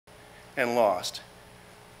and lost.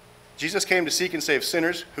 Jesus came to seek and save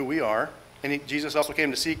sinners, who we are, and Jesus also came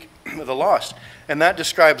to seek the lost, and that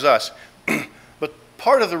describes us. But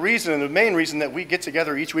part of the reason, and the main reason that we get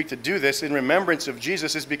together each week to do this in remembrance of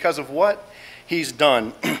Jesus is because of what he's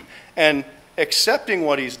done. And accepting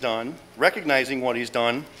what he's done, recognizing what he's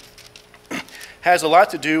done, has a lot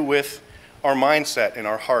to do with our mindset and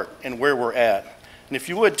our heart and where we're at. And if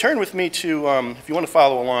you would, turn with me to, if you want to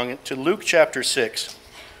follow along, to Luke chapter 6.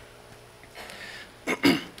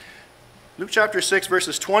 Luke chapter 6,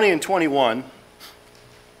 verses 20 and 21.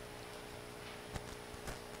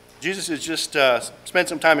 Jesus has just spent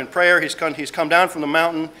some time in prayer. He's come down from the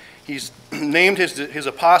mountain. He's named his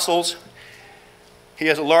apostles. He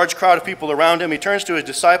has a large crowd of people around him. He turns to his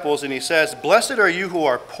disciples and he says, "Blessed are you who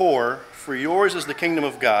are poor, for yours is the kingdom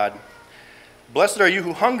of God. Blessed are you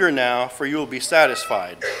who hunger now, for you will be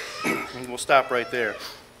satisfied." And we'll stop right there.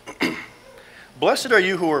 Blessed are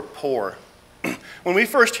you who are poor. When we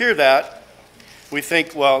first hear that, we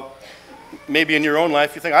think, well, maybe in your own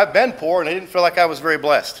life, you think, I've been poor and I didn't feel like I was very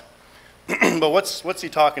blessed. But what's he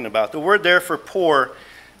talking about? The word there for poor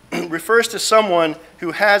refers to someone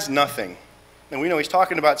who has nothing. And we know he's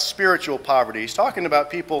talking about spiritual poverty. He's talking about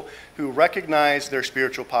people who recognize their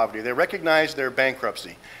spiritual poverty. They recognize their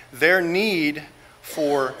bankruptcy, their need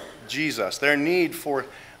for Jesus, their need for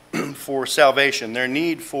salvation, their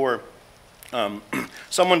need for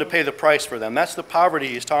someone to pay the price for them. That's the poverty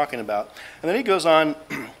he's talking about. And then he goes on,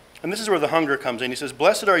 and this is where the hunger comes in. He says,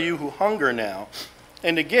 "Blessed are you who hunger now."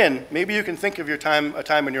 And again, maybe you can think of a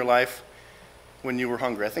time in your life when you were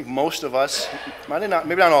hungry. I think most of us, maybe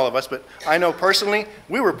not all of us, but I know personally,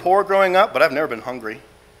 we were poor growing up, but I've never been hungry.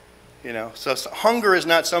 So hunger is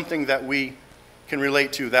not something that we can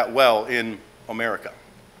relate to that well in America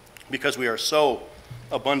because we are so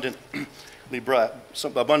abundantly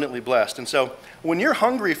blessed. And so when you're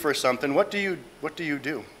hungry for something, what do you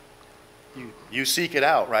do? You seek it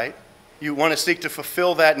out, right? You want to seek to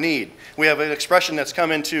fulfill that need. We have an expression that's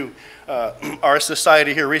come into our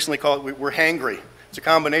society here recently called we're hangry. It's a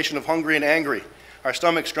combination of hungry and angry. Our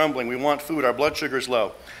stomach's grumbling. We want food. Our blood sugar's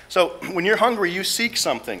low. So when you're hungry, you seek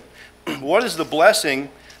something. What is the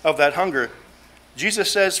blessing of that hunger?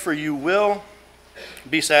 Jesus says, "For you will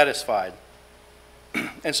be satisfied."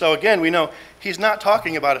 And so again, we know he's not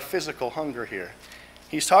talking about a physical hunger here.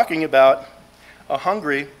 He's talking about a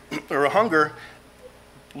hunger.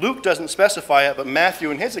 Luke doesn't specify it, but Matthew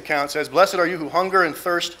in his account says, "Blessed are you who hunger and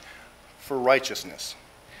thirst for righteousness."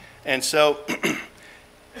 And so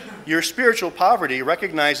your spiritual poverty,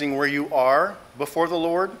 recognizing where you are before the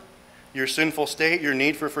Lord, your sinful state, your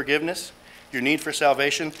need for forgiveness, your need for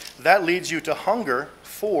salvation, that leads you to hunger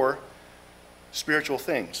for spiritual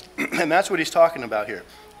things. And that's what he's talking about here.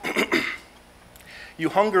 You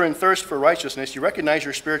hunger and thirst for righteousness. You recognize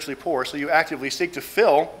you're spiritually poor, so you actively seek to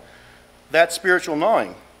fill that spiritual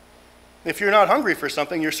gnawing. If you're not hungry for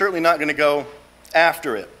something, you're certainly not going to go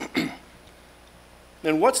after it.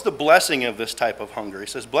 Then what's the blessing of this type of hunger? He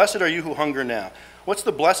says, "Blessed are you who hunger now." What's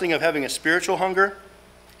the blessing of having a spiritual hunger?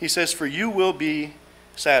 He says, "For you will be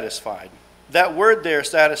satisfied." That word there,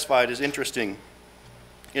 satisfied, is interesting.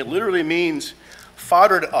 It literally means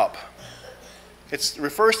foddered up. It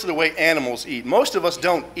refers to the way animals eat. Most of us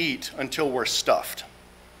don't eat until we're stuffed,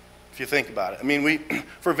 if you think about it. I mean,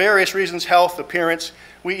 for various reasons, health, appearance,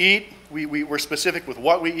 we eat. We're specific with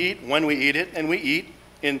what we eat, when we eat it, and we eat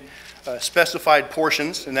in specified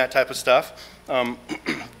portions and that type of stuff.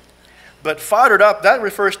 But foddered up, that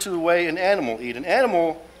refers to the way an animal eats. An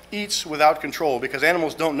animal eats without control because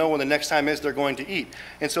animals don't know when the next time is they're going to eat.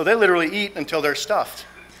 And so they literally eat until they're stuffed.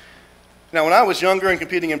 Now, when I was younger and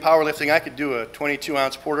competing in powerlifting, I could do a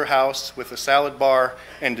 22-ounce porterhouse with a salad bar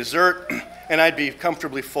and dessert, and I'd be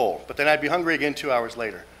comfortably full. But then I'd be hungry again 2 hours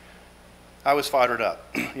later. I was foddered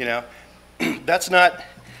up, That's not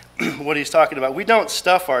what he's talking about. We don't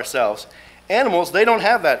stuff ourselves. Animals, they don't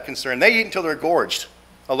have that concern. They eat until they're gorged.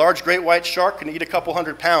 A large great white shark can eat a couple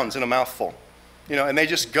 100 pounds in a mouthful, and they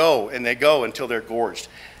just go and they go until they're gorged.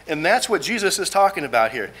 And that's what Jesus is talking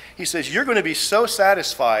about here. He says, you're going to be so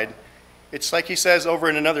satisfied. It's like he says over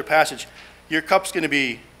in another passage, your cup's going to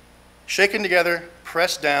be shaken together,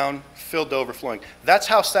 pressed down, filled to overflowing. That's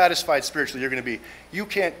how satisfied spiritually you're going to be. You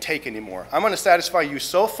can't take anymore. I'm going to satisfy you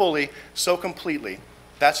so fully, so completely.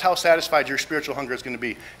 That's how satisfied your spiritual hunger is going to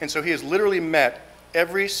be. And so he has literally met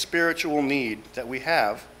every spiritual need that we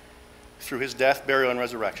have through his death, burial, and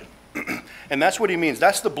resurrection. And that's what he means.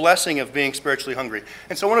 That's the blessing of being spiritually hungry.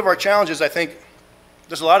 And so one of our challenges, I think,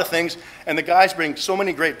 there's a lot of things, and the guys bring so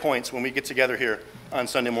many great points when we get together here on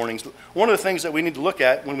Sunday mornings. One of the things that we need to look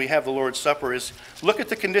at when we have the Lord's Supper is look at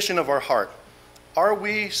the condition of our heart. Are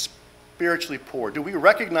we spiritually poor? Do we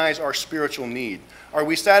recognize our spiritual need? Are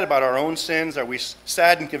we sad about our own sins? Are we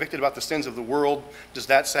sad and convicted about the sins of the world? Does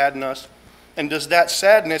that sadden us? And does that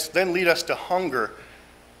sadness then lead us to hunger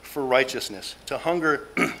for righteousness, to hunger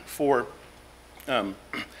for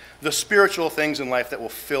the spiritual things in life that will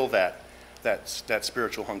fill that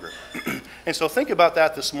spiritual hunger? And so think about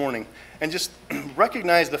that this morning and just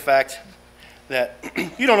recognize the fact that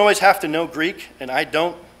you don't always have to know Greek, and I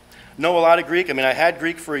don't know a lot of Greek. I mean, I had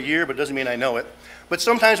Greek for a year, but it doesn't mean I know it. But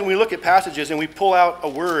sometimes when we look at passages and we pull out a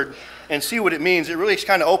word and see what it means, it really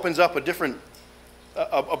kind of opens up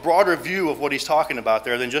a broader view of what he's talking about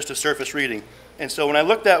there than just a surface reading. And so when I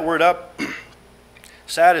looked that word up,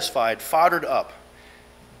 satisfied, foddered up,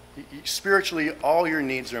 spiritually all your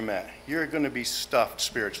needs are met. You're going to be stuffed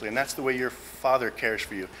spiritually, and that's the way your Father cares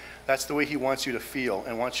for you. That's the way he wants you to feel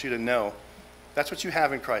and wants you to know. That's what you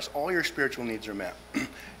have in Christ. All your spiritual needs are met.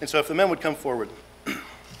 And so if the men would come forward.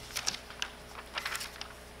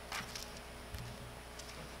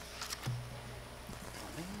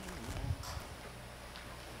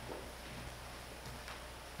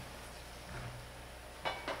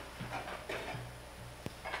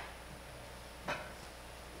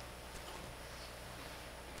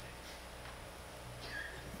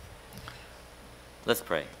 Let's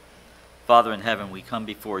pray. Father in heaven, we come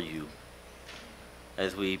before you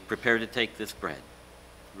as we prepare to take this bread.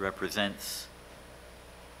 It represents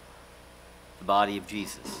the body of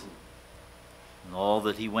Jesus and all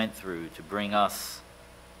that he went through to bring us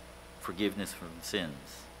forgiveness from sins,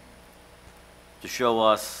 to show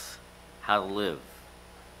us how to live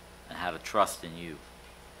and how to trust in you.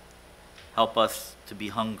 Help us to be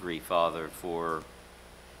hungry, Father, for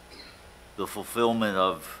the fulfillment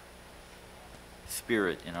of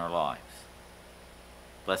Spirit in our lives.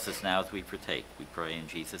 Bless us now as we partake. We pray in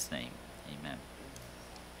Jesus' name. Amen.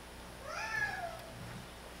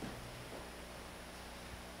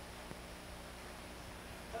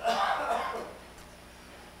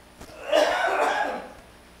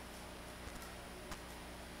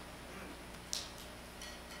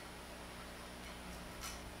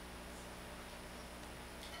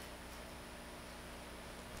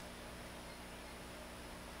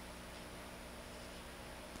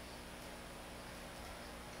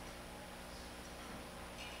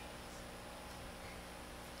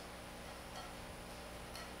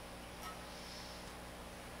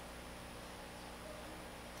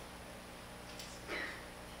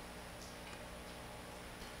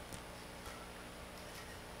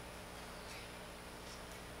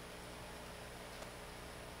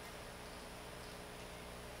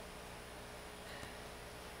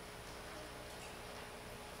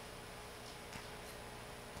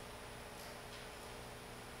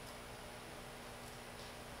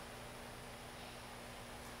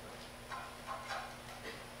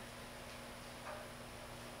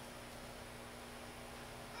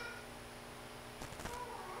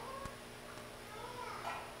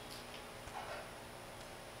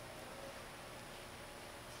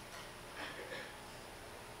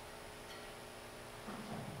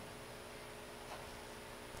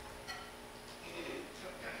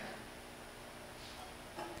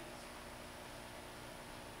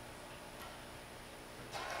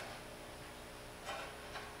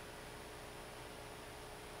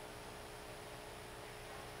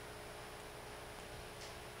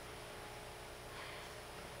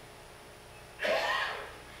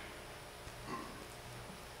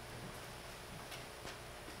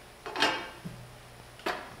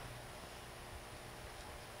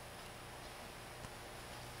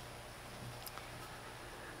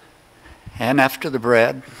 And after the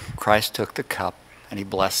bread, Christ took the cup and he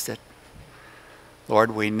blessed it.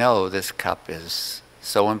 Lord, we know this cup is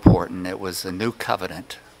so important. It was a new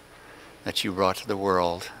covenant that you brought to the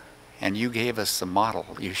world, and you gave us the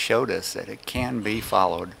model. You showed us that it can be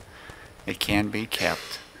followed, it can be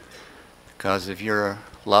kept. Because of your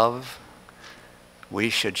love, we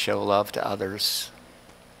should show love to others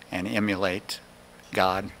and emulate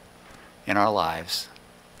God in our lives.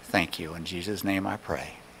 Thank you. In Jesus' name I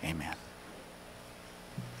pray. Amen.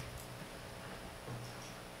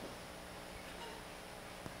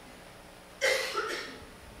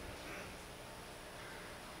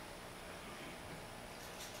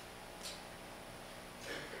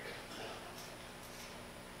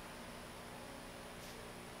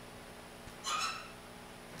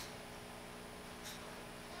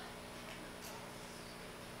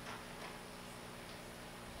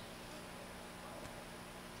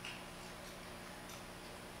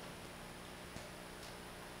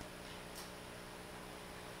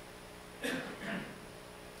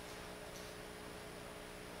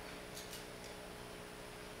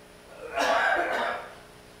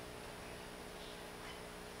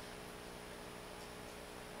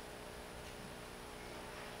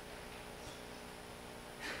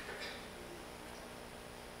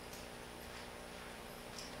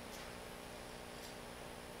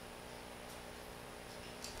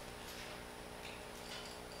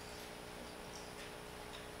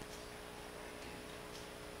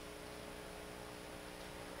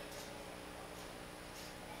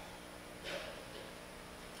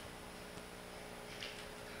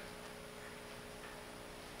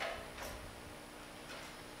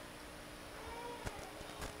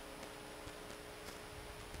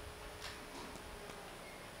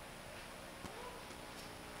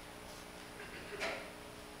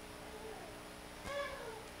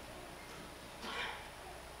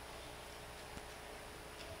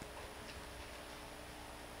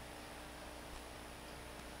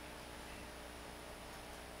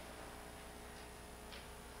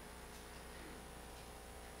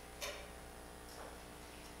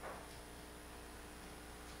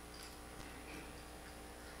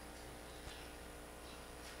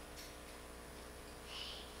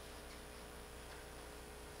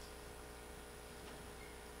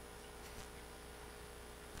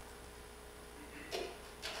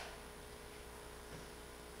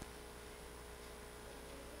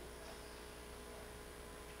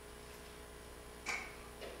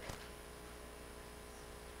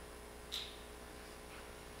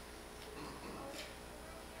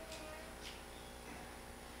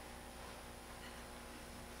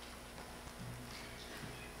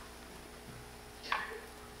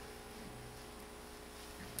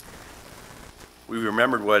 we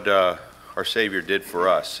remembered what our Savior did for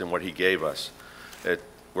us and what he gave us.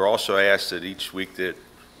 We're also asked that each week that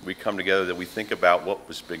we come together, that we think about what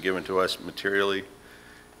was been given to us materially,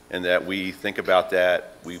 and that we think about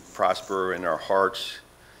that, we prosper in our hearts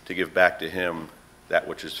to give back to him that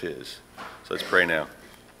which is his. So let's pray now.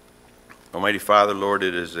 Almighty Father, Lord,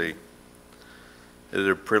 it is a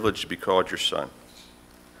privilege to be called your son.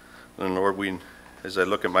 And Lord, as I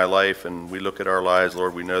look at my life and we look at our lives,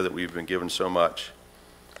 Lord, we know that we've been given so much.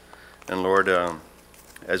 And Lord,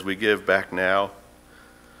 as we give back now,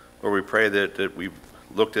 Lord, we pray that we've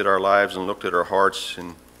looked at our lives and looked at our hearts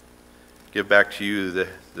and give back to you the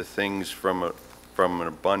things from an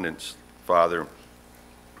abundance, Father.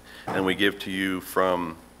 And we give to you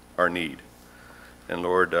from our need. And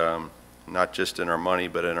Lord, not just in our money,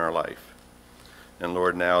 but in our life. And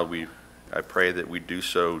Lord, now I pray that we do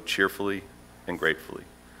so cheerfully and gratefully.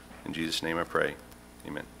 In Jesus' name I pray.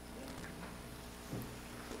 Amen.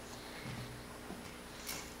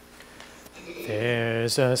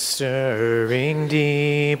 There's a stirring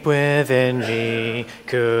deep within me.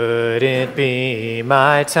 Could it be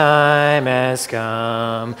my time has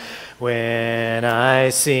come? When I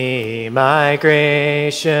see my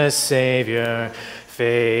gracious Savior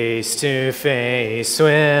face to face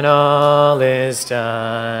when all is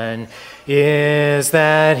done, is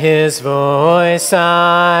that his voice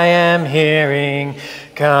I am hearing?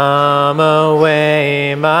 Come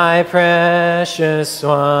away, my precious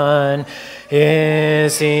one.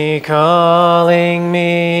 Is he calling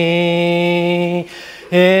me?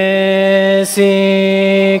 Is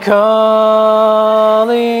he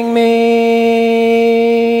calling me?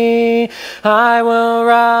 I will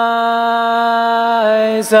rise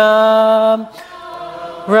up,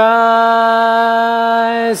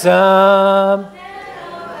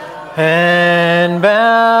 and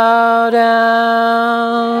bow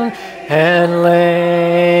down and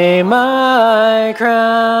lay my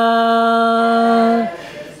crown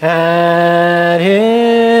at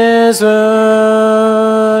his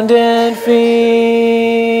wounded feet.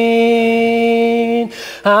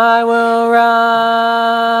 I will rise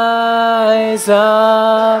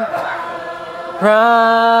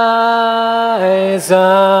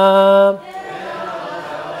up,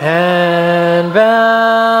 and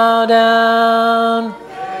bow down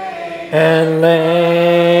and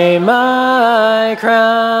lay my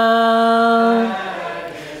crown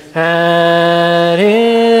at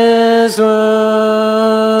his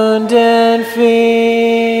wounded feet.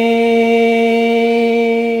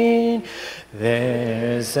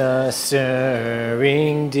 There's a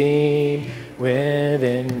stirring deep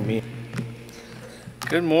within me.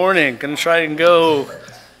 Good morning. Gonna try and go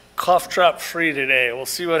cough drop free today. We'll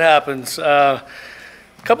see what happens. A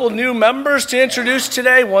couple of new members to introduce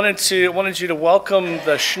today. Wanted you to welcome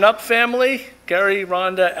the Schnupp family. Gary,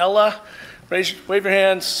 Rhonda, Ella. Wave your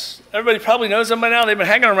hands. Everybody probably knows them by now. They've been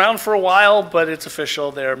hanging around for a while, but it's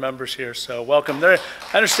official. They're members here, so welcome. I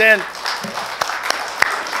understand.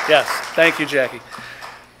 Yes, thank you, Jackie.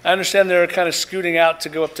 I understand they're kind of scooting out to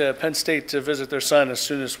go up to Penn State to visit their son as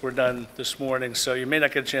soon as we're done this morning, so you may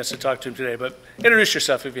not get a chance to talk to him today, but introduce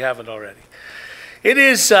yourself if you haven't already. It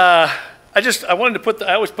is, I wanted to put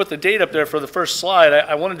I always put the date up there for the first slide.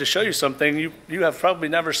 I wanted to show you something you have probably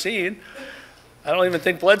never seen. I don't even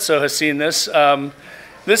think Bledsoe has seen this.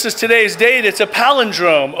 This is today's date. It's a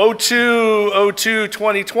palindrome,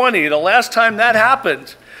 02/02/2020. The last time that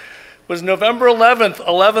happened was November 11th,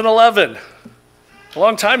 11/11. A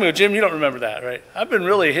long time ago. Jim, you don't remember that, right? I've been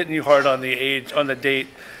really hitting you hard on the date,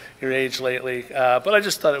 your age lately. But I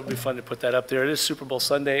just thought it would be fun to put that up there. It is Super Bowl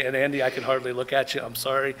Sunday, and Andy, I can hardly look at you. I'm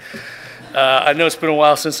sorry. I know it's been a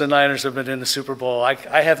while since the Niners have been in the Super Bowl.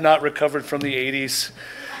 I have not recovered from the 80s.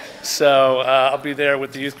 So I'll be there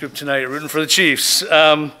with the youth group tonight rooting for the Chiefs.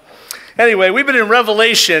 Anyway, we've been in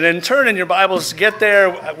Revelation, and turn in your Bibles to get there.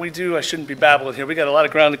 I shouldn't be babbling here. We got a lot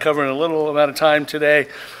of ground to cover in a little amount of time today.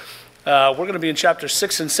 We're going to be in chapter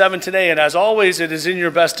 6 and 7 today, and as always, it is in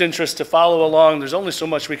your best interest to follow along. There's only so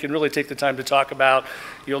much we can really take the time to talk about.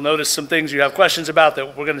 You'll notice some things you have questions about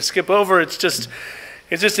that we're going to skip over. It's just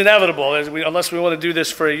inevitable, unless we want to do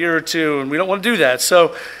this for a year or two, and we don't want to do that.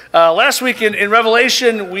 So last week in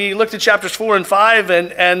Revelation, we looked at chapters 4 and 5,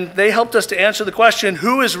 and they helped us to answer the question,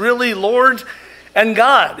 who is really Lord and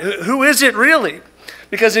God? Who is it really?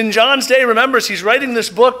 Because in John's day, remember, he's writing this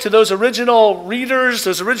book to those original readers,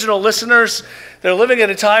 those original listeners. They're living at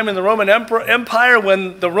a time in the Roman Empire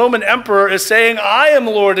when the Roman emperor is saying, I am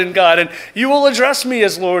Lord and God, and you will address me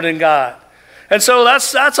as Lord and God. And so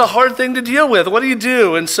that's a hard thing to deal with. What do you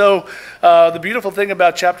do? And so the beautiful thing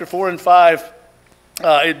about chapter 4 and 5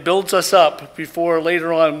 It builds us up before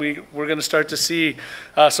later on we're going to start to see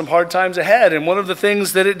some hard times ahead. And one of the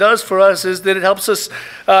things that it does for us is that it helps us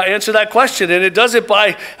answer that question. And it does it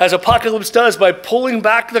by, as Apocalypse does, by pulling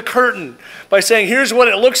back the curtain, by saying, here's what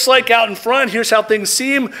it looks like out in front, here's how things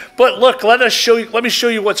seem, but look, let me show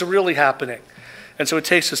you what's really happening. And so it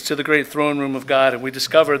takes us to the great throne room of God, and we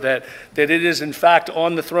discover that it is in fact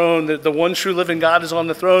on the throne, that the one true living God is on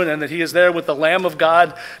the throne, and that he is there with the Lamb of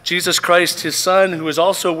God, Jesus Christ, his Son, who is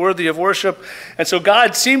also worthy of worship. And so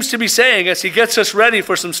God seems to be saying, as he gets us ready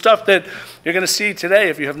for some stuff that you're going to see today,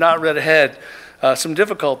 if you have not read ahead, some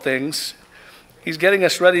difficult things, he's getting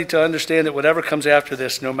us ready to understand that whatever comes after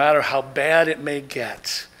this, no matter how bad it may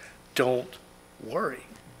get, don't worry.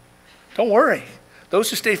 Don't worry. Those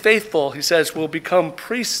who stay faithful, he says, will become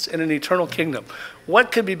priests in an eternal kingdom. What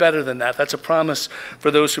could be better than that? That's a promise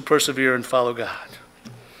for those who persevere and follow God.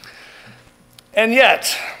 And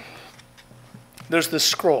yet, there's this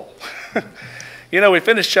scroll. You know, we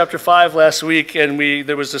finished chapter 5 last week, and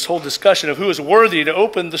there was this whole discussion of who is worthy to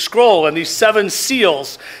open the scroll and these 7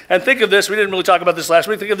 seals. And think of this, we didn't really talk about this last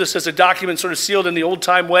week, think of this as a document sort of sealed in the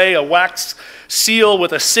old-time way, a wax seal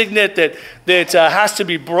with a signet that has to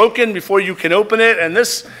be broken before you can open it. And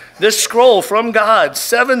this scroll from God,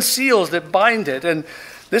 7 seals that bind it. And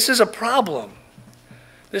this is a problem.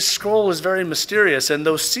 This scroll is very mysterious, and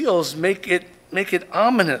those seals make it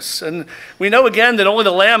ominous. And we know again that only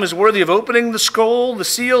the Lamb is worthy of opening the scroll, the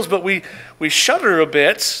seals, but we shudder a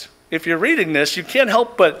bit. If you're reading this, you can't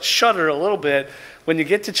help but shudder a little bit when you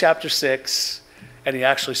get to chapter 6 and he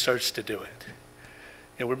actually starts to do it.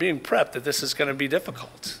 And we're being prepped that this is going to be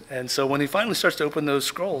difficult. And so when he finally starts to open those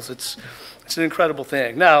scrolls, it's an incredible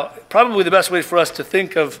thing. Now, probably the best way for us to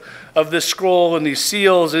think of this scroll and these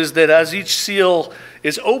seals is that as each seal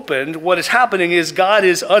is opened, what is happening is God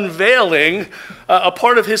is unveiling a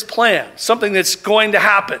part of his plan, something that's going to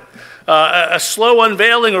happen. A slow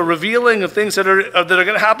unveiling or revealing of things that are going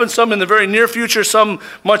to happen, some in the very near future, some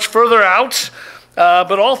much further out,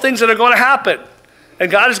 but all things that are going to happen. And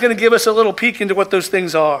God is going to give us a little peek into what those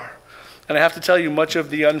things are. And I have to tell you, much of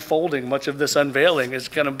the unfolding, much of this unveiling is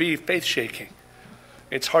going to be faith-shaking.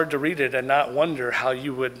 It's hard to read it and not wonder how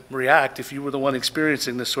you would react if you were the one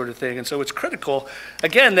experiencing this sort of thing. And so it's critical,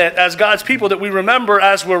 again, that as God's people, that we remember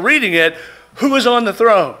as we're reading it, who is on the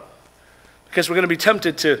throne. Because we're going to be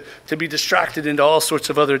tempted to be distracted into all sorts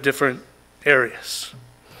of other different areas.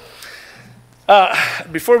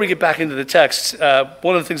 Before we get back into the text,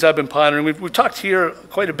 one of the things I've been pondering, we've talked here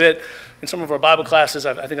quite a bit in some of our Bible classes,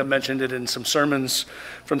 I think I've mentioned it in some sermons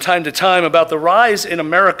from time to time, about the rise in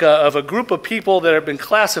America of a group of people that have been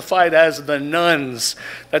classified as the nones.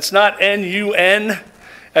 That's not N-U-N,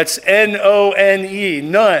 that's N-O-N-E,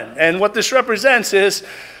 none. And what this represents is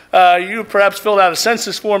you perhaps filled out a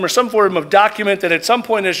census form or some form of document that at some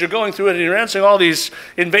point as you're going through it and you're answering all these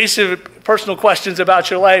invasive personal questions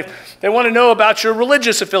about your life, they want to know about your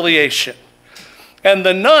religious affiliation. And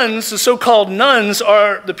the nones, the so-called nones,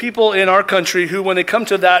 are the people in our country who, when they come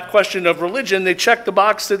to that question of religion, they check the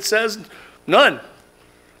box that says, none.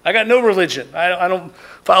 I got no religion. I don't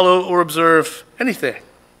follow or observe anything.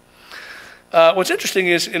 What's interesting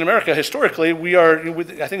is in America, historically,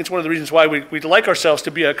 I think it's one of the reasons why we like ourselves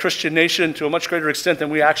to be a Christian nation to a much greater extent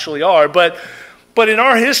than we actually are. But in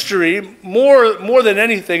our history, more than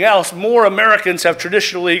anything else, more Americans have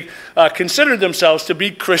traditionally considered themselves to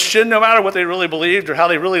be Christian, no matter what they really believed or how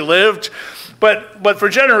they really lived. But for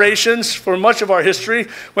generations, for much of our history,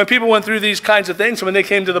 when people went through these kinds of things, when they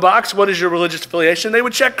came to the box, what is your religious affiliation? They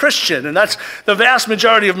would check Christian. And that's the vast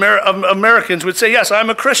majority of Americans would say, yes, I'm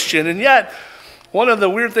a Christian. And yet, one of the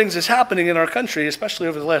weird things that's happening in our country, especially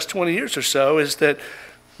over the last 20 years or so, is that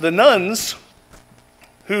the nones,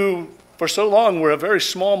 who for so long were a very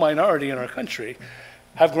small minority in our country,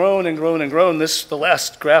 have grown and grown and grown. The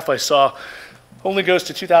last graph I saw only goes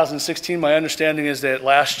to 2016. My understanding is that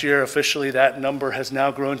last year, officially, that number has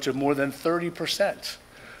now grown to more than 30%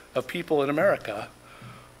 of people in America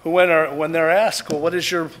who, when they're asked, well, what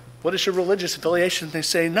is your religious affiliation? They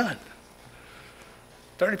say none.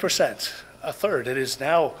 30%, a third. It is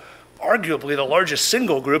now arguably the largest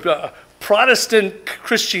single group. Protestant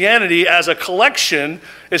Christianity as a collection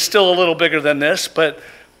is still a little bigger than this, but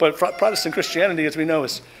Protestant Christianity, as we know,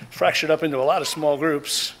 is fractured up into a lot of small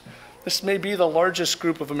groups. This may be the largest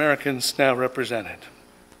group of Americans now represented.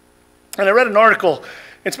 And I read an article,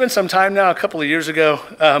 it's been some time now, a couple of years ago,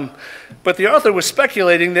 but the author was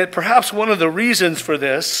speculating that perhaps one of the reasons for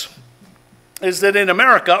this is that in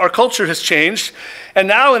America, our culture has changed, and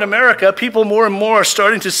now in America, people more and more are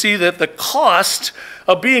starting to see that the cost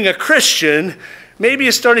of being a Christian maybe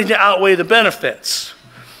is starting to outweigh the benefits.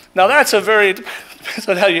 Now it Depends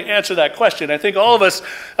on how you answer that question. I think all of us,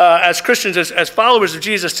 as Christians, as followers of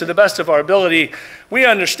Jesus, to the best of our ability, we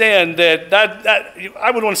understand that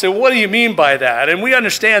I would want to say, well, what do you mean by that? And we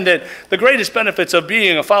understand that the greatest benefits of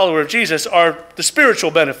being a follower of Jesus are the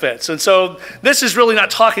spiritual benefits. And so this is really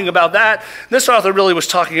not talking about that. This author really was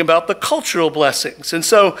talking about the cultural blessings. And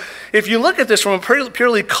so if you look at this from a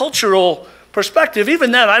purely cultural perspective,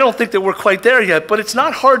 even then, I don't think that we're quite there yet, but it's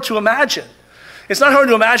not hard to imagine. It's not hard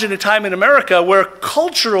to imagine a time in America where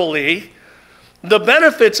culturally the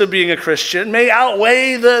benefits of being a Christian may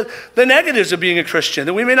outweigh the negatives of being a Christian,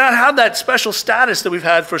 that we may not have that special status that we've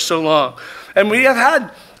had for so long. And we have had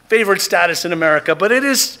favored status in America, but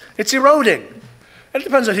it's eroding. And it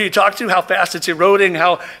depends on who you talk to, how fast it's eroding,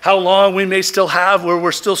 how long we may still have where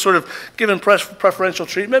we're still sort of given preferential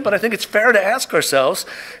treatment. But I think it's fair to ask ourselves,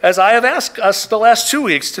 as I have asked us the last 2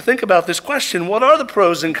 weeks, to think about this question: what are the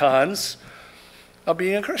pros and cons of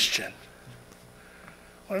being a Christian?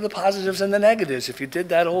 What are the positives and the negatives? If you did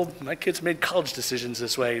that my kids made college decisions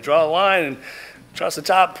this way. You draw a line and across the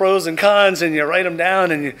top, pros and cons, and you write them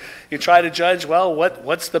down, and you try to judge, well,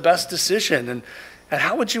 what's the best decision? And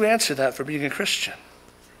how would you answer that for being a Christian?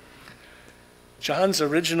 John's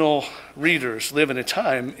original readers live in a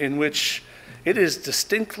time in which it is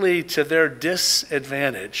distinctly to their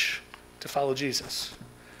disadvantage to follow Jesus.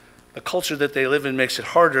 The culture that they live in makes it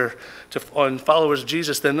harder on followers of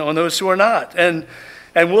Jesus than on those who are not. And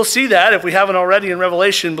we'll see that if we haven't already in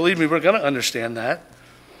Revelation. Believe me, we're going to understand that.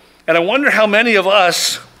 And I wonder how many of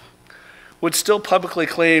us would still publicly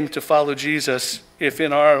claim to follow Jesus if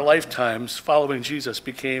in our lifetimes following Jesus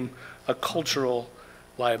became a cultural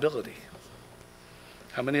liability.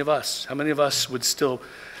 How many of us would still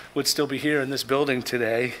be here in this building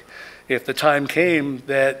today if the time came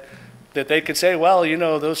that they could say, well,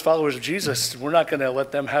 those followers of Jesus, we're not going to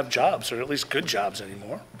let them have jobs, or at least good jobs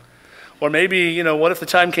anymore. Or maybe, what if the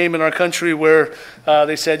time came in our country where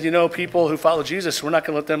they said, people who follow Jesus, we're not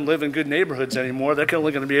going to let them live in good neighborhoods anymore. They're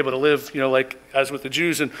only going to be able to live, like as with the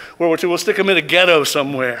Jews in World War II, we'll stick them in a ghetto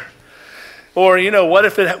somewhere. Or, what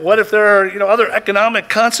if there are, other economic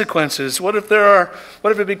consequences? What if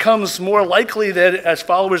it becomes more likely that as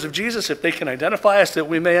followers of Jesus, if they can identify us, that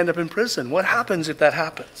we may end up in prison? What happens if that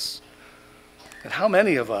happens? And how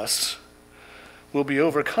many of us will be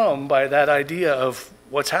overcome by that idea of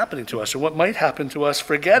what's happening to us or what might happen to us,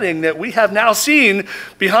 forgetting that we have now seen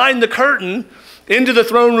behind the curtain into the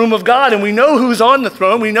throne room of God, and we know who's on the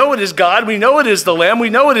throne. We know it is God. We know it is the Lamb. We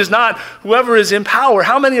know it is not whoever is in power.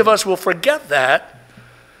 How many of us will forget that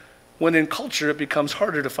when in culture it becomes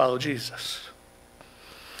harder to follow Jesus?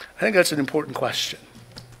 I think that's an important question.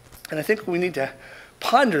 And I think we need to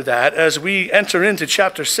ponder that as we enter into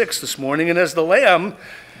chapter 6 this morning, and as the Lamb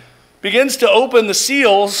begins to open the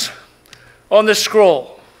seals on this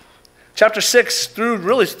scroll. Chapter 6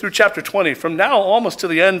 through chapter 20, from now almost to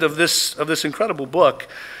the end of this incredible book,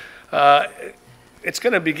 it's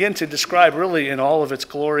going to begin to describe really in all of its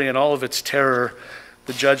glory and all of its terror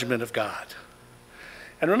the judgment of God.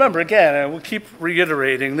 And remember, again, and we'll keep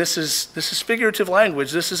reiterating, this is figurative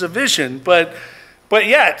language, this is a vision, but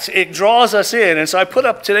yet it draws us in. And so I put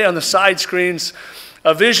up today on the side screens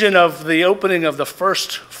a vision of the opening of the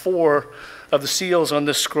first 4 of the seals on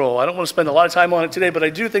this scroll. I don't want to spend a lot of time on it today, but I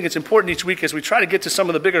do think it's important each week as we try to get to some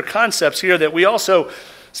of the bigger concepts here that we also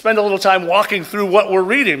spend a little time walking through what we're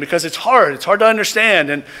reading, because it's hard to understand.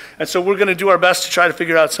 And so we're going to do our best to try to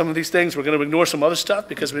figure out some of these things. We're going to ignore some other stuff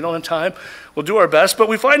because we don't have time. We'll do our best. But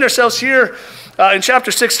we find ourselves here in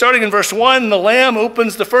chapter 6, starting in verse 1, the Lamb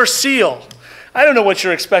opens the first seal. I don't know what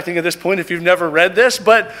you're expecting at this point if you've never read this,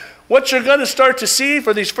 but what you're going to start to see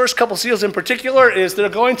for these first couple seals in particular is they're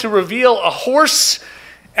going to reveal a horse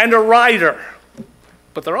and a rider.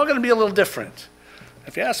 But they're all going to be a little different.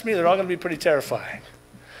 If you ask me, they're all going to be pretty terrifying.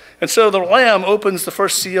 And so the Lamb opens the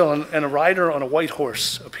first seal, and a rider on a white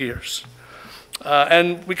horse appears.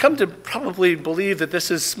 And we come to probably believe that this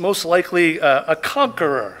is most likely a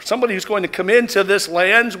conqueror, somebody who's going to come into this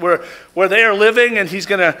land where they are living, and he's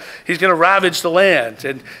going to ravage the land,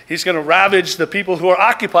 and he's going to ravage the people who are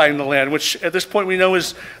occupying the land, which at this point we know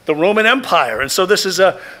is the Roman Empire. And so this is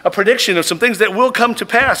a prediction of some things that will come to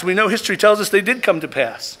pass. We know history tells us they did come to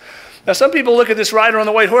pass. Now, some people look at this rider on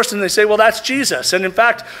the white horse and they say, well, that's Jesus. And in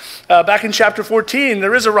fact, back in chapter 14,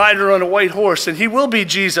 there is a rider on a white horse, and he will be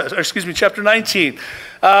Jesus, chapter 19.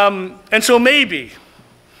 And so maybe.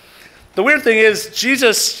 The weird thing is,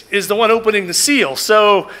 Jesus is the one opening the seal.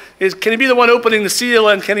 So can he be the one opening the seal,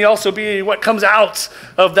 and can he also be what comes out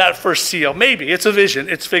of that first seal? Maybe. It's a vision.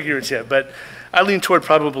 It's figurative. But I lean toward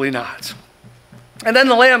probably not. And then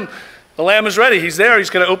the Lamb is ready. He's there.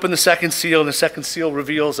 He's going to open the second seal, and the second seal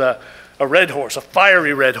reveals a a red horse, a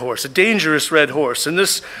fiery red horse, a dangerous red horse. And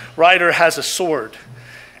this rider has a sword,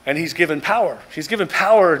 and he's given power. He's given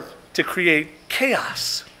power to create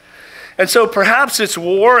chaos. And so perhaps it's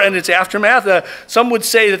war and its aftermath. Some would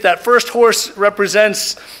say that that first horse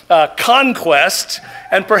represents conquest,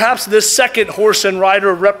 and perhaps this second horse and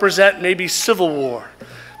rider represent maybe civil war,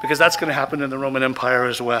 because that's going to happen in the Roman Empire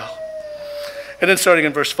as well. And then starting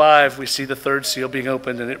in verse 5, we see the third seal being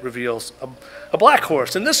opened, and it reveals a black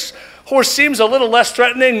horse. And this horse seems a little less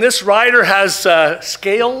threatening. This rider has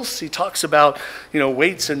scales. He talks about,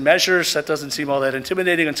 weights and measures. That doesn't seem all that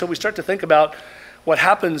intimidating until we start to think about what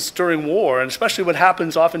happens during war, and especially what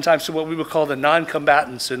happens oftentimes to what we would call the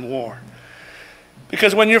non-combatants in war.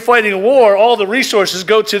 Because when you're fighting a war, all the resources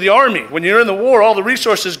go to the army. When you're in the war, all the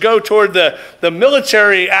resources go toward the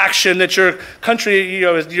military action that your country,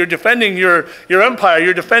 you're defending your empire,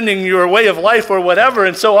 you're defending your way of life or whatever.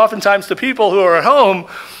 And so oftentimes the people who are at home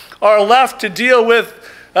are left to deal with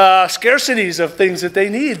scarcities of things that they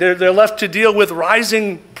need. They're left to deal with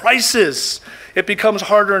rising prices. It becomes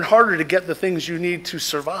harder and harder to get the things you need to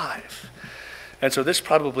survive. And so this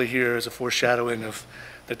probably here is a foreshadowing of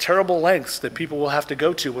the terrible lengths that people will have to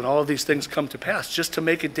go to when all of these things come to pass just to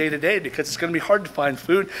make it day to day, because it's going to be hard to find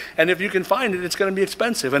food, and if you can find it, it's going to be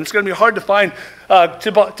expensive, and it's going to be hard to find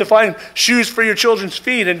to find shoes for your children's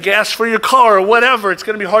feet and gas for your car or whatever. It's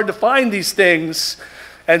going to be hard to find these things,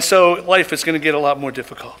 and so life is going to get a lot more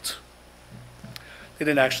difficult. They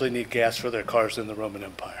didn't actually need gas for their cars in the Roman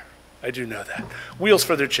Empire. I do know that. Wheels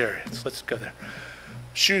for their chariots. Let's go there.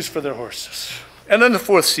 Shoes for their horses. And then the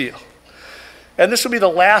fourth seal. And this will be the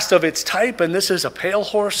last of its type, and this is a pale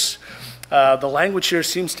horse. The language here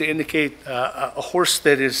seems to indicate a horse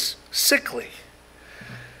that is sickly.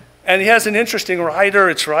 And he has an interesting rider.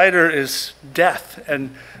 Its rider is death,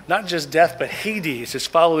 and not just death, but Hades is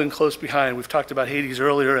following close behind. We've talked about Hades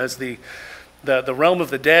earlier as the realm of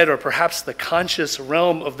the dead, or perhaps the conscious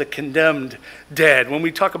realm of the condemned dead. When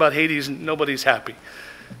we talk about Hades, nobody's happy.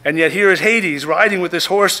 And yet here is Hades riding with this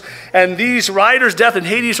horse, and these riders, Death and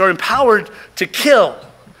Hades, are empowered to kill.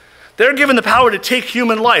 They're given the power to take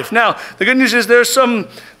human life. Now, the good news is there's some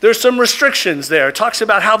restrictions there. It talks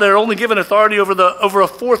about how they're only given authority over a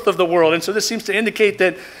fourth of the world. And so this seems to indicate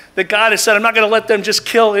that God has said, I'm not going to let them just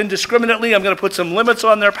kill indiscriminately. I'm going to put some limits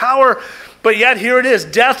on their power. But yet here it is,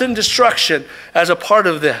 death and destruction as a part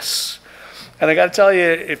of this. And I got to tell you,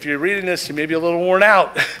 if you're reading this, you may be a little worn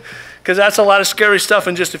out, because that's a lot of scary stuff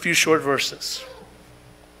in just a few short verses.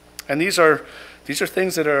 And these are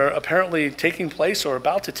things that are apparently taking place or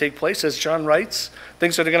about to take place, as John writes,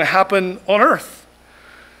 things that are going to happen on earth.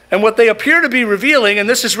 And what they appear to be revealing, and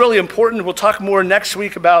this is really important, we'll talk more next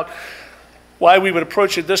week about why we would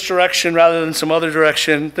approach it this direction rather than some other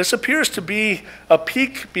direction. This appears to be a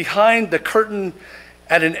peek behind the curtain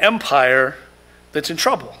at an empire that's in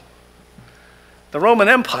trouble. The Roman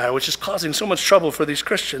Empire, which is causing so much trouble for these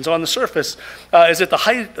Christians on the surface, is at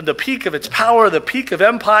the peak of its power, the peak of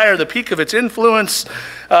empire, the peak of its influence.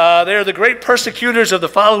 They are the great persecutors of the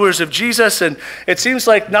followers of Jesus, and it seems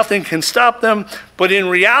like nothing can stop them. But in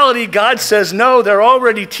reality, God says, no, they're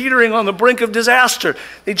already teetering on the brink of disaster.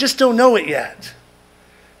 They just don't know it yet.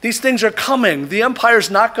 These things are coming. The empire's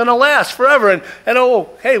not going to last forever. And oh,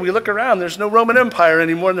 hey, we look around. There's no Roman Empire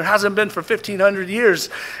anymore, and there hasn't been for 1,500 years.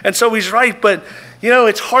 And so he's right, but,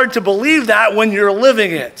 it's hard to believe that when you're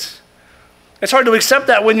living it. It's hard to accept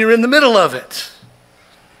that when you're in the middle of it.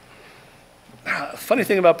 Funny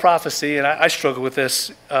thing about prophecy, and I struggle with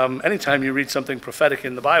this, anytime you read something prophetic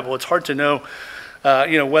in the Bible, it's hard to know,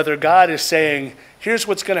 whether God is saying, here's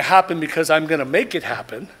what's going to happen because I'm going to make it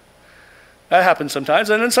happen. That happens sometimes.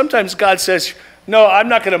 And then sometimes God says, no, I'm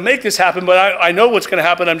not going to make this happen, but I know what's going to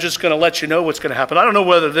happen. I'm just going to let you know what's going to happen. I don't know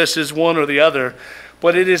whether this is one or the other,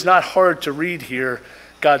 but it is not hard to read here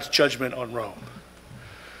God's judgment on Rome.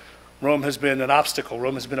 Rome has been an obstacle.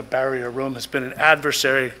 Rome has been a barrier. Rome has been an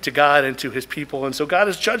adversary to God and to his people. And so God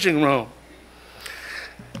is judging Rome.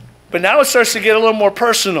 But now it starts to get a little more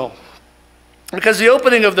personal, because the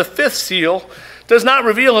opening of the fifth seal does not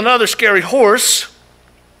reveal another scary horse.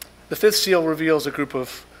 The fifth seal reveals a group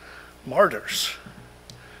of martyrs.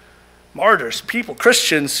 Martyrs, people,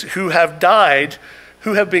 Christians who have died,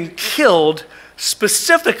 who have been killed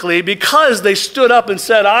specifically because they stood up and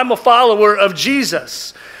said, I'm a follower of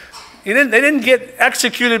Jesus. They didn't get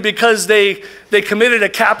executed because they committed a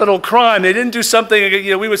capital crime. They didn't do something,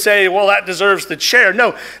 we would say, well, that deserves the chair.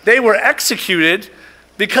 No, they were executed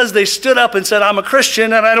because they stood up and said, I'm a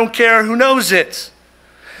Christian and I don't care who knows it.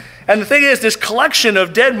 And the thing is, this collection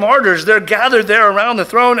of dead martyrs, they're gathered there around the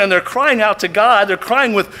throne, and they're crying out to God. They're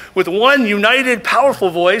crying with one united,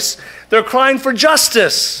 powerful voice. They're crying for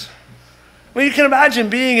justice. I mean, you can imagine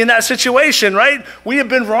being in that situation, right? We have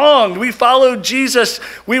been wronged. We followed Jesus.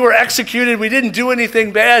 We were executed. We didn't do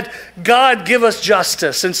anything bad. God, give us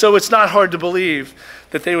justice. And so it's not hard to believe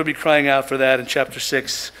that they would be crying out for that in chapter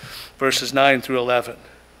 6, verses 9 through 11.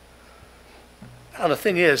 Now, the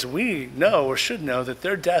thing is, we know or should know that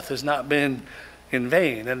their death has not been in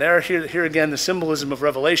vain. And here again, the symbolism of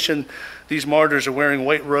Revelation. These martyrs are wearing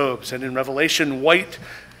white robes. And in Revelation, white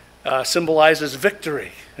symbolizes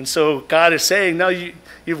victory. And so God is saying, no,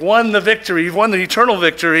 you've won the victory. You've won the eternal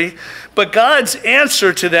victory. But God's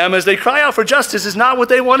answer to them as they cry out for justice is not what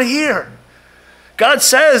they want to hear. God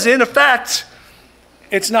says, in effect,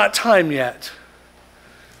 it's not time yet.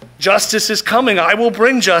 Justice is coming. I will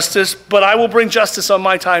bring justice, but I will bring justice on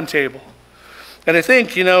my timetable. And I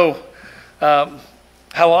think, how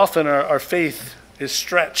often our faith is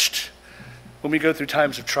stretched when we go through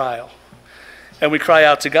times of trial. And we cry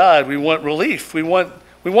out to God. We want relief. We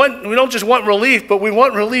don't just want relief, but we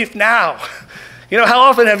want relief now. How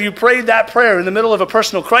often have you prayed that prayer in the middle of a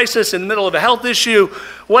personal crisis, in the middle of a health issue,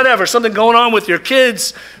 whatever, something going on with your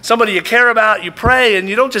kids, somebody you care about, you pray, and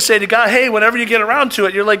you don't just say to God, hey, whenever you get around to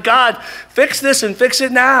it, you're like, God, fix this and fix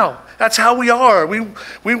it now. That's how we are.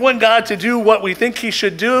 We want God to do what we think he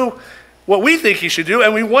should do, what we think he should do,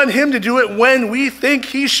 and we want him to do it when we think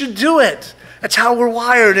he should do it. That's how we're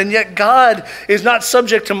wired, and yet God is not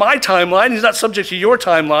subject to my timeline. He's not subject to your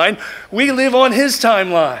timeline. We live on his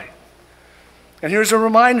timeline. And here's a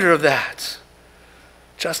reminder of that.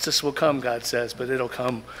 Justice will come, God says, but it'll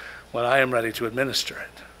come when I am ready to administer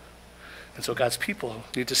it. And so God's people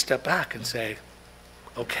need to step back and say,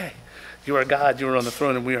 okay, you are God, you are on the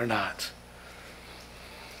throne, and we are not.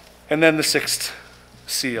 And then the sixth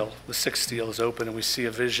seal is open, and we see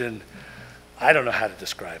a vision. I don't know how to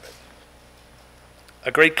describe it. A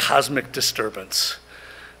great cosmic disturbance.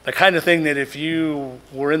 The kind of thing that if you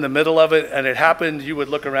were in the middle of it and it happened, you would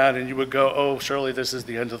look around and you would go, oh, surely this is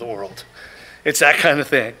the end of the world. It's that kind of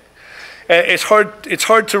thing. It's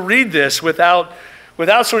hard to read this without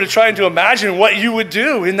sort of trying to imagine what you would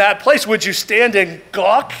do in that place. Would you stand and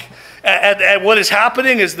gawk at what is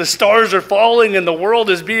happening as the stars are falling and the world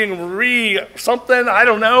is being something? I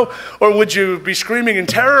don't know. Or would you be screaming in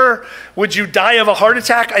terror? Would you die of a heart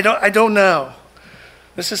attack? I don't know.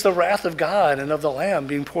 This is the wrath of God and of the Lamb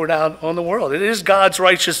being poured out on the world. It is God's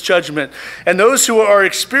righteous judgment. And those who are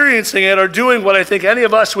experiencing it are doing what I think any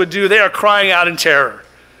of us would do. They are crying out in terror.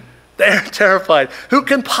 They are terrified. Who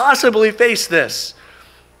can possibly face this?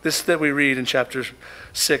 This that we read in chapter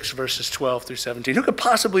 6, verses 12 through 17. Who could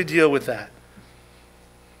possibly deal with that?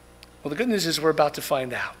 Well, the good news is we're about to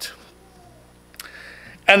find out.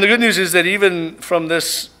 And the good news is that even from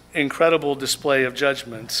this incredible display of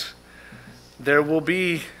judgment, there will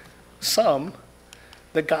be some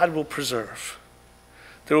that God will preserve.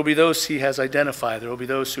 There will be those he has identified. There will be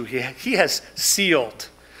those who he has sealed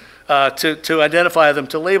to identify them,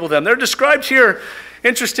 to label them. They're described here,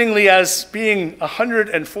 interestingly, as being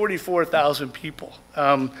 144,000 people.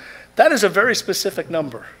 That is a very specific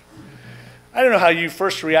number. I don't know how you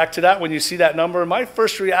first react to that when you see that number. My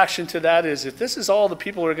first reaction to that is, if this is all the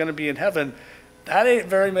people who are going to be in heaven, that ain't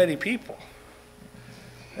very many people.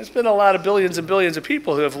 There's been a lot of billions and billions of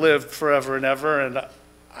people who have lived forever and ever, and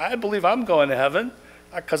I believe I'm going to heaven,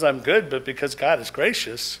 not because I'm good, but because God is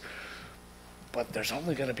gracious. But there's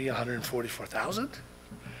only going to be 144,000?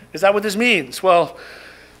 Is that what this means? Well,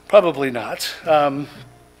 probably not.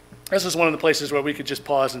 This is one of the places where we could just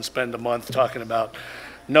pause and spend a month talking about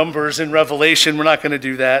numbers in Revelation. We're not going to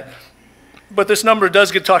do that. But this number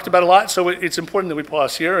does get talked about a lot, so it's important that we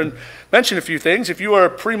pause here and mention a few things. If you are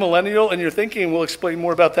premillennial and you're thinking, we'll explain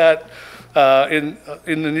more about that in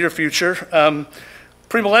the near future.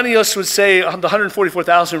 Premillennialists would say the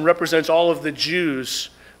 144,000 represents all of the Jews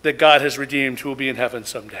that God has redeemed who will be in heaven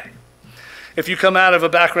someday. If you come out of a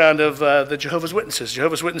background of the Jehovah's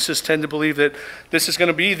Witnesses tend to believe that this is going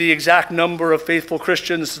to be the exact number of faithful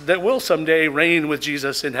Christians that will someday reign with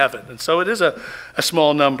Jesus in heaven. And so it is a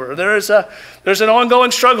small number. There's an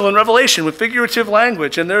ongoing struggle in Revelation with figurative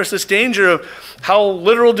language, and there's this danger of how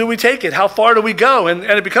literal do we take it? How far do we go? And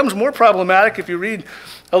it becomes more problematic if you read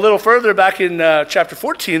a little further back in chapter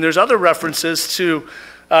 14. There's other references to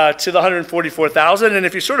the 144,000, and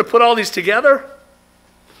if you sort of put all these together,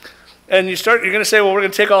 and you're going to say, well, we're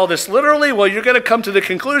going to take all this literally. Well, you're going to come to the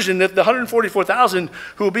conclusion that the 144,000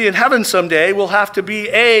 who will be in heaven someday will have to be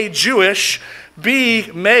A, Jewish,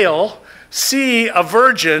 B, male, C, a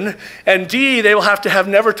virgin, and D, they will have to have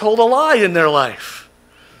never told a lie in their life.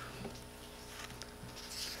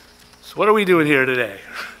 So what are we doing here today?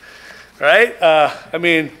 Right?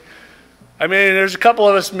 I I mean, there's a couple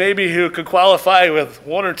of us maybe who could qualify with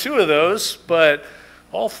one or two of those, but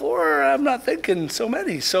all four, I'm not thinking so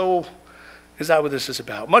many. So is that what this is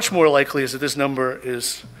about? Much more likely is that this number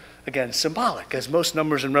is, again, symbolic, as most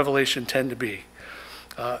numbers in Revelation tend to be.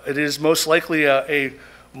 It is most likely a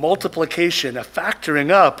multiplication, a factoring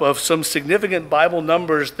up of some significant Bible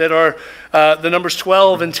numbers that are the numbers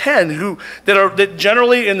 12 and 10, that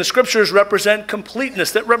generally in the scriptures represent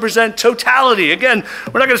completeness, that represent totality. Again,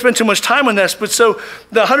 we're not going to spend too much time on this, but so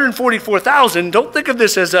the 144,000, don't think of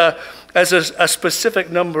this as a specific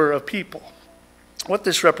number of people. What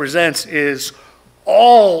this represents is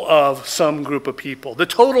all of some group of people, the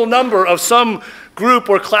total number of some group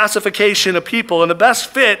or classification of people. And the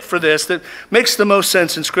best fit for this, that makes the most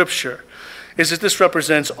sense in Scripture, is that this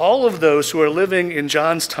represents all of those who are living in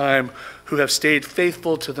John's time who have stayed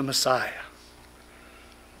faithful to the Messiah.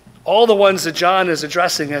 All the ones that John is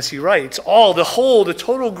addressing as he writes, the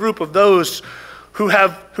total group of those who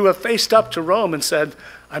have faced up to Rome and said,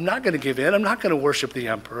 I'm not going to give in, I'm not going to worship the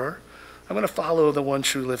emperor, I'm going to follow the one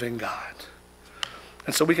true living God.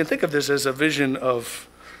 And so we can think of this as a vision of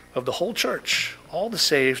the whole church, all the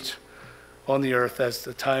saved on the earth as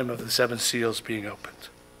the time of the seven seals being opened.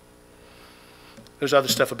 There's other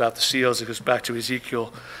stuff about the seals. It goes back to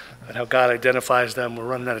Ezekiel and how God identifies them. We're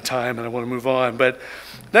running out of time and I want to move on. But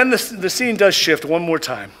then the scene does shift one more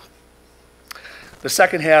time. The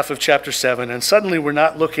second half of chapter 7, and suddenly we're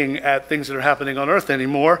not looking at things that are happening on earth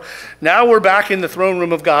anymore. Now we're back in the throne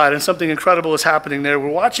room of God, and something incredible is happening there. We're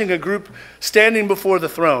watching a group standing before the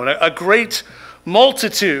throne, a great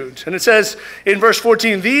multitude. And it says in verse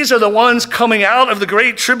 14, these are the ones coming out of the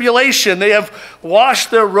great tribulation. They have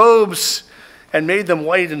washed their robes and made them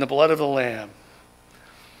white in the blood of the Lamb.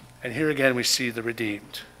 And here again we see the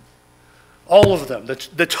redeemed. All of them,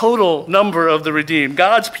 the total number of the redeemed,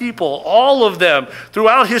 God's people, all of them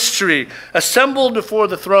throughout history, assembled before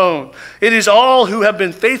the throne. It is all who have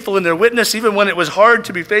been faithful in their witness, even when it was hard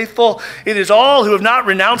to be faithful. It is all who have not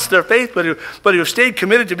renounced their faith, but who have stayed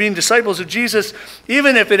committed to being disciples of Jesus,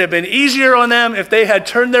 even if it had been easier on them, if they had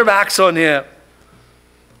turned their backs on him.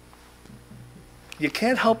 You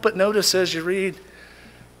can't help but notice as you read,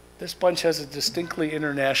 this bunch has a distinctly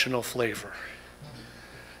international flavor.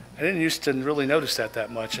 I didn't used to really notice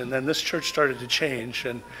that much, and then this church started to change,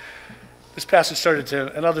 and this passage started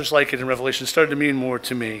to, and others like it in Revelation, started to mean more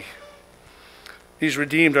to me. These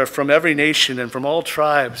redeemed are from every nation and from all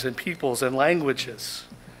tribes and peoples and languages.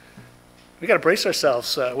 We got to brace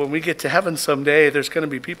ourselves. When we get to heaven someday, there's going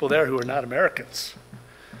to be people there who are not Americans.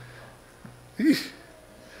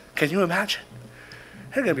 Can you imagine?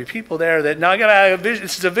 There are going to be people there that, now again,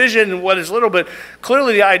 this is a vision, what is little, but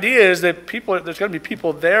clearly the idea is that there's going to be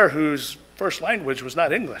people there whose first language was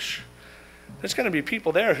not English. There's going to be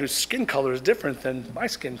people there whose skin color is different than my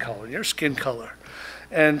skin color, your skin color,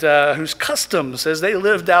 and whose customs, as they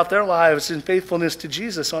lived out their lives in faithfulness to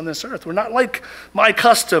Jesus on this earth, were not like my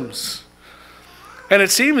customs. And it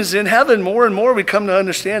seems in heaven, more and more we come to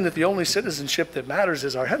understand that the only citizenship that matters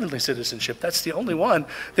is our heavenly citizenship. That's the only one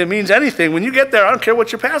that means anything. When you get there, I don't care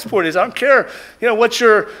what your passport is. I don't care, what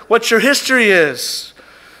your history is.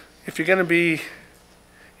 If you're going to be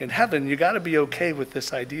in heaven, you got to be okay with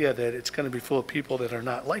this idea that it's going to be full of people that are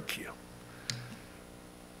not like you.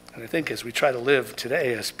 And I think as we try to live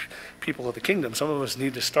today as people of the kingdom, some of us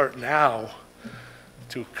need to start now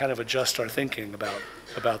to kind of adjust our thinking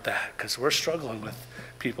about that, because we're struggling with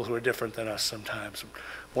people who are different than us sometimes,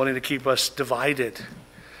 wanting to keep us divided.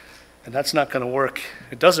 And that's not going to work.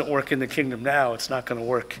 It doesn't work in the kingdom now. It's not going to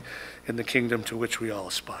work in the kingdom to which we all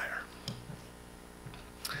aspire.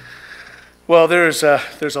 Well, there's a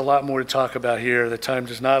lot more to talk about here that time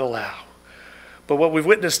does not allow. But what we've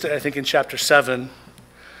witnessed, I think, in chapter 7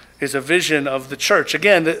 is a vision of the church.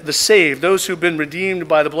 Again, the saved, those who've been redeemed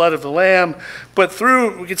by the blood of the Lamb, but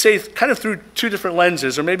we could say, kind of through two different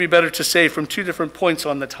lenses, or maybe better to say from two different points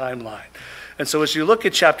on the timeline. And so as you look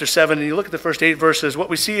at chapter 7 and you look at the first 8 verses, what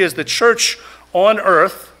we see is the church on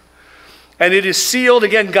earth, and it is sealed.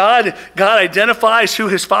 Again, God identifies who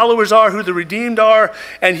his followers are, who the redeemed are,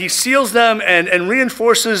 and he seals them and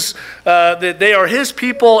reinforces that they are his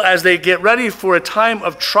people as they get ready for a time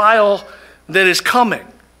of trial that is coming.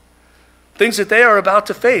 Things that they are about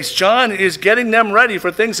to face. John is getting them ready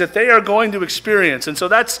for things that they are going to experience. And so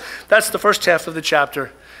that's the first half of the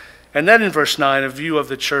chapter. And then in verse 9, a view of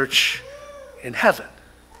the church in heaven.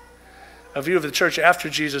 A view of the church after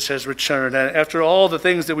Jesus has returned, and after all the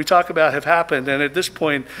things that we talk about have happened. And at this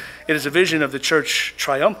point, it is a vision of the church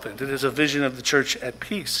triumphant. It is a vision of the church at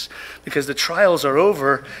peace, because the trials are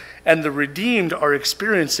over and the redeemed are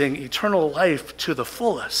experiencing eternal life to the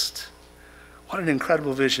fullest. What an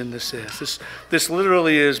incredible vision this is. This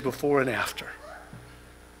literally is before and after.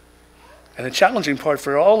 And the challenging part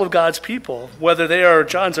for all of God's people, whether they are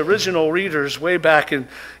John's original readers way back in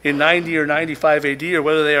 90 or 95 AD, or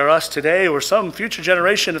whether they are us today or some future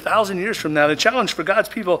generation 1,000 years from now, the challenge for God's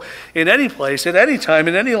people in any place, at any time,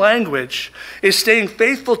 in any language, is staying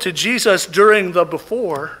faithful to Jesus during the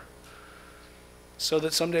before so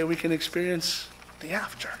that someday we can experience the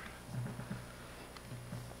after.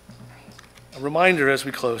 A reminder as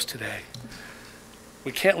we close today.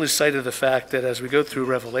 We can't lose sight of the fact that as we go through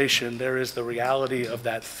Revelation, there is the reality of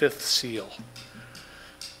that fifth seal.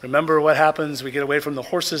 Remember what happens? We get away from the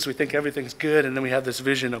horses, we think everything's good, and then we have this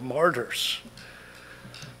vision of martyrs.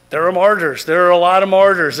 There are martyrs. There are a lot of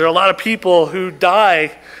martyrs. There are a lot of people who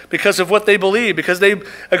die because of what they believe, because they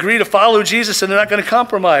agree to follow Jesus and they're not going to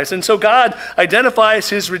compromise. And so God identifies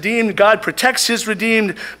his redeemed, God protects his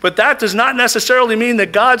redeemed, but that does not necessarily mean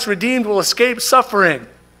that God's redeemed will escape suffering.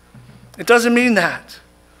 It doesn't mean that.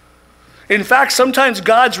 In fact, sometimes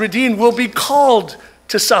God's redeemed will be called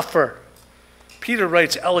to suffer. Peter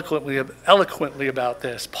writes eloquently about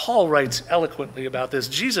this. Paul writes eloquently about this.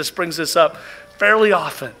 Jesus brings this up fairly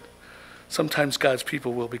often. Sometimes God's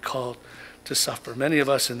people will be called to suffer. Many of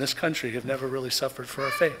us in this country have never really suffered for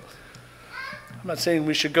our faith. I'm not saying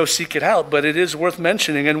we should go seek it out, but it is worth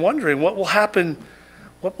mentioning and wondering what will happen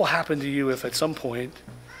to you if at some point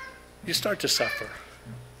you start to suffer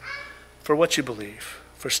for what you believe,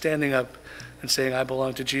 for standing up and saying, I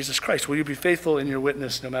belong to Jesus Christ. Will you be faithful in your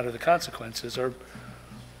witness no matter the consequences, or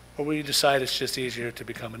will you decide it's just easier to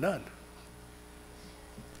become a nun?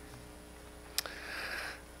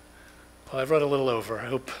 Well, I've run a little over. I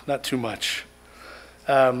hope not too much.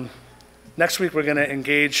 Next week we're going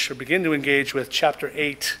to begin to engage with chapter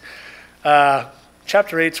 8.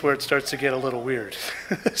 Chapter 8 is where it starts to get a little weird.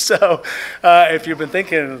 So if you've been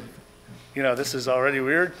thinking, this is already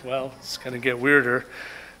weird, well, it's going to get weirder.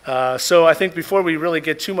 So I think before we really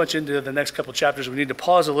get too much into the next couple chapters, we need to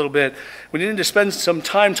pause a little bit. We need to spend some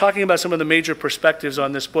time talking about some of the major perspectives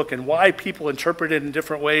on this book and why people interpret it in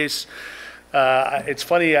different ways. It's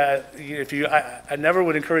funny, I never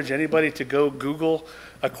would encourage anybody to go Google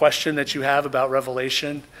a question that you have about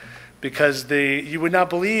Revelation, because you would not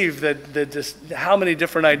believe that how many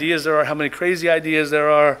different ideas there are, how many crazy ideas there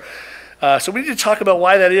are. So we need to talk about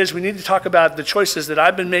why that is. We need to talk about the choices that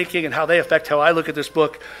I've been making and how they affect how I look at this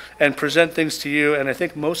book and present things to you. And I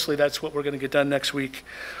think mostly that's what we're going to get done next week.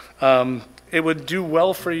 It would do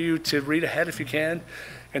well for you to read ahead if you can,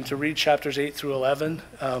 and to read chapters 8 through 11.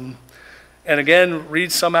 And again,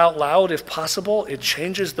 read some out loud if possible. It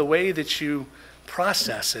changes the way that you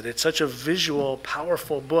process it. It's such a visual,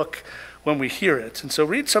 powerful book when we hear it. And so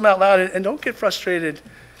read some out loud, and don't get frustrated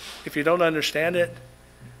if you don't understand it,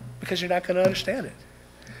 because you're not going to understand it.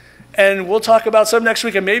 And we'll talk about some next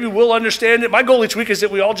week, and maybe we'll understand it. My goal each week is that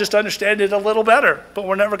we all just understand it a little better, but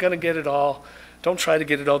we're never going to get it all. Don't try to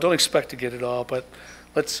get it all. Don't expect to get it all, but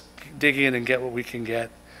let's dig in and get what we can get.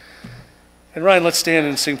 And Ryan, let's stand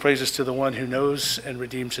and sing praises to the one who knows and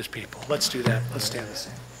redeems his people. Let's do that. Let's stand and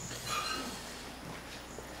sing.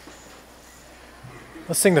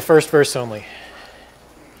 Let's sing the first verse only.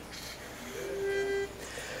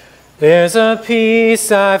 There's a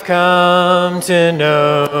peace I've come to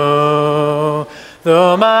know,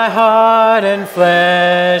 though my heart and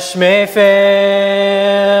flesh may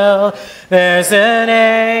fail. There's an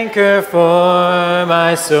anchor for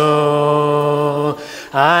my soul.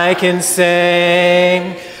 I can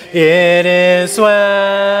say it is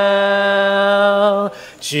well.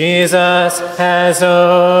 Jesus has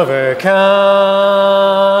overcome,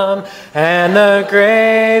 and the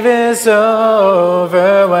grave is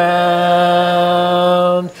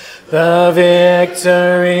overwhelmed. The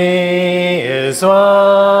victory is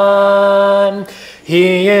won.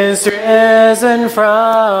 He is risen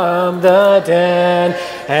from the dead,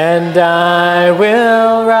 and I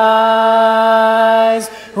will rise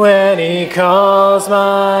when he calls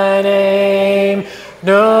my name.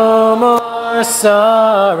 No more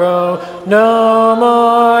sorrow, no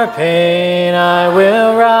more pain. I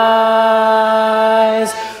will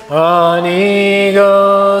rise on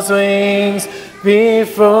eagle's wings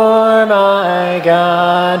before my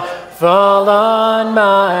God. Fall on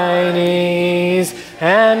my knees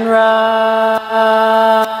and rise.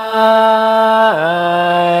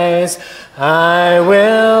 I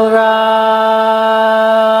will rise.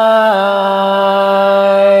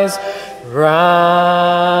 Rise.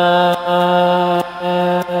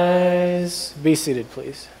 Be seated,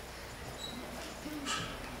 please.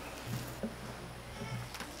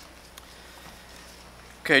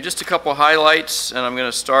 Okay, just a couple highlights, and I'm going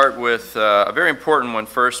to start with a very important one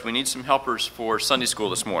first. We need some helpers for Sunday school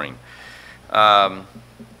this morning. Ken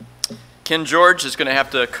George is going to have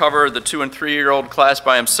to cover the 2- and 3-year-old class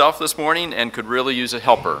by himself this morning and could really use a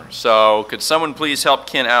helper. So could someone please help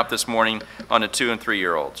Ken out this morning on the 2- and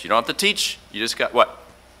 3-year-olds? You don't have to teach. You just got what?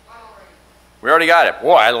 We already got it.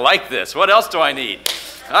 Boy, I like this. What else do I need?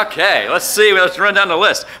 Okay, let's see. Let's run down the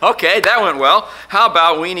list. Okay, that went well. How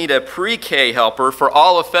about we need a pre-K helper for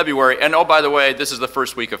all of February? And oh, by the way, this is the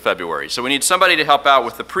first week of February. So we need somebody to help out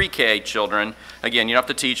with the pre-K children. Again, you don't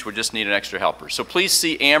have to teach. We just need an extra helper. So please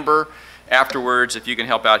see Amber afterwards if you can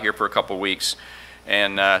help out here for a couple weeks.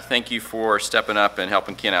 And thank you for stepping up and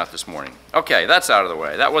helping Ken out this morning. Okay, that's out of the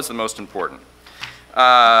way. That was the most important.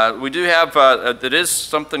 We do have, there is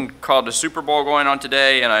something called the Super Bowl going on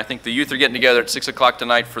today, and I think the youth are getting together at 6 o'clock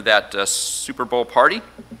tonight for that Super Bowl party.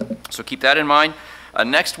 So keep that in mind.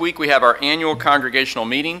 Next week we have our annual congregational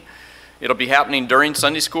meeting. It'll be happening during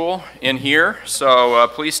Sunday school in here, so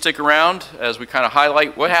please stick around as we kind of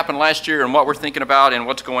highlight what happened last year and what we're thinking about and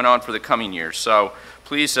what's going on for the coming year. So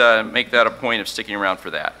please make that a point of sticking around for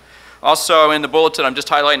that. Also in the bulletin, I'm just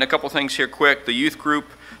highlighting a couple things here quick. The youth group,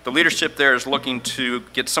 the leadership there is looking to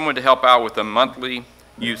get someone to help out with a monthly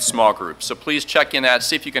youth small group. So please check in that,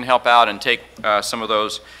 see if you can help out and take some of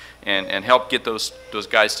those and help get those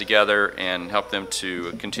guys together and help them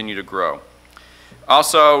to continue to grow.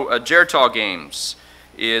 Also, Geritol Games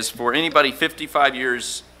is for anybody 55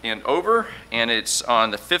 years and over, and it's on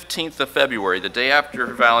the 15th of February, the day after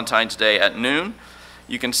Valentine's Day at noon.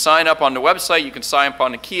 You can sign up on the website, you can sign up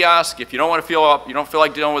on the kiosk. If you don't want to fill up, you don't feel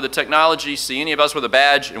like dealing with the technology, see any of us with a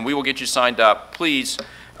badge and we will get you signed up. Please,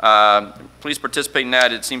 please participate in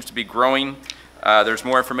that. It seems to be growing. There's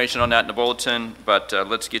more information on that in the bulletin, but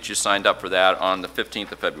let's get you signed up for that on the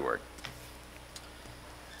 15th of February.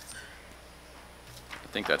 I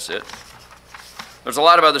think that's it. There's a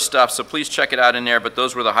lot of other stuff, so please check it out in there, but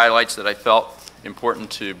those were the highlights that I felt important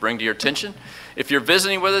to bring to your attention. If you're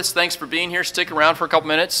visiting with us, thanks for being here. Stick around for a couple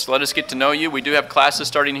minutes. Let us get to know you. We do have classes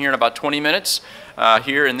starting here in about 20 minutes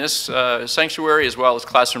here in this sanctuary, as well as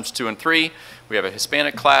classrooms 2 and 3. We have a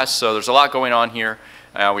Hispanic class, so there's a lot going on here.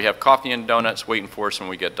 We have coffee and donuts waiting for us when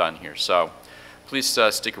we get done here. So please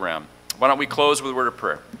stick around. Why don't we close with a word of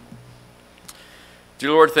prayer?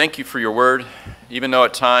 Dear Lord, thank you for your word. Even though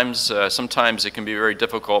at times, sometimes it can be very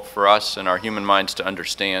difficult for us and our human minds to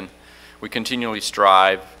understand, we continually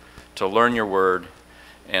strive to learn your word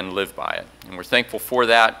and live by it. And we're thankful for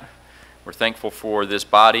that. We're thankful for this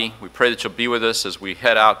body. We pray that you'll be with us as we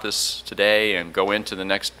head out this today and go into the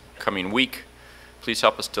next coming week. Please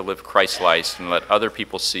help us to live Christ-like and let other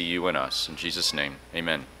people see you in us. In Jesus' name,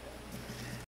 amen.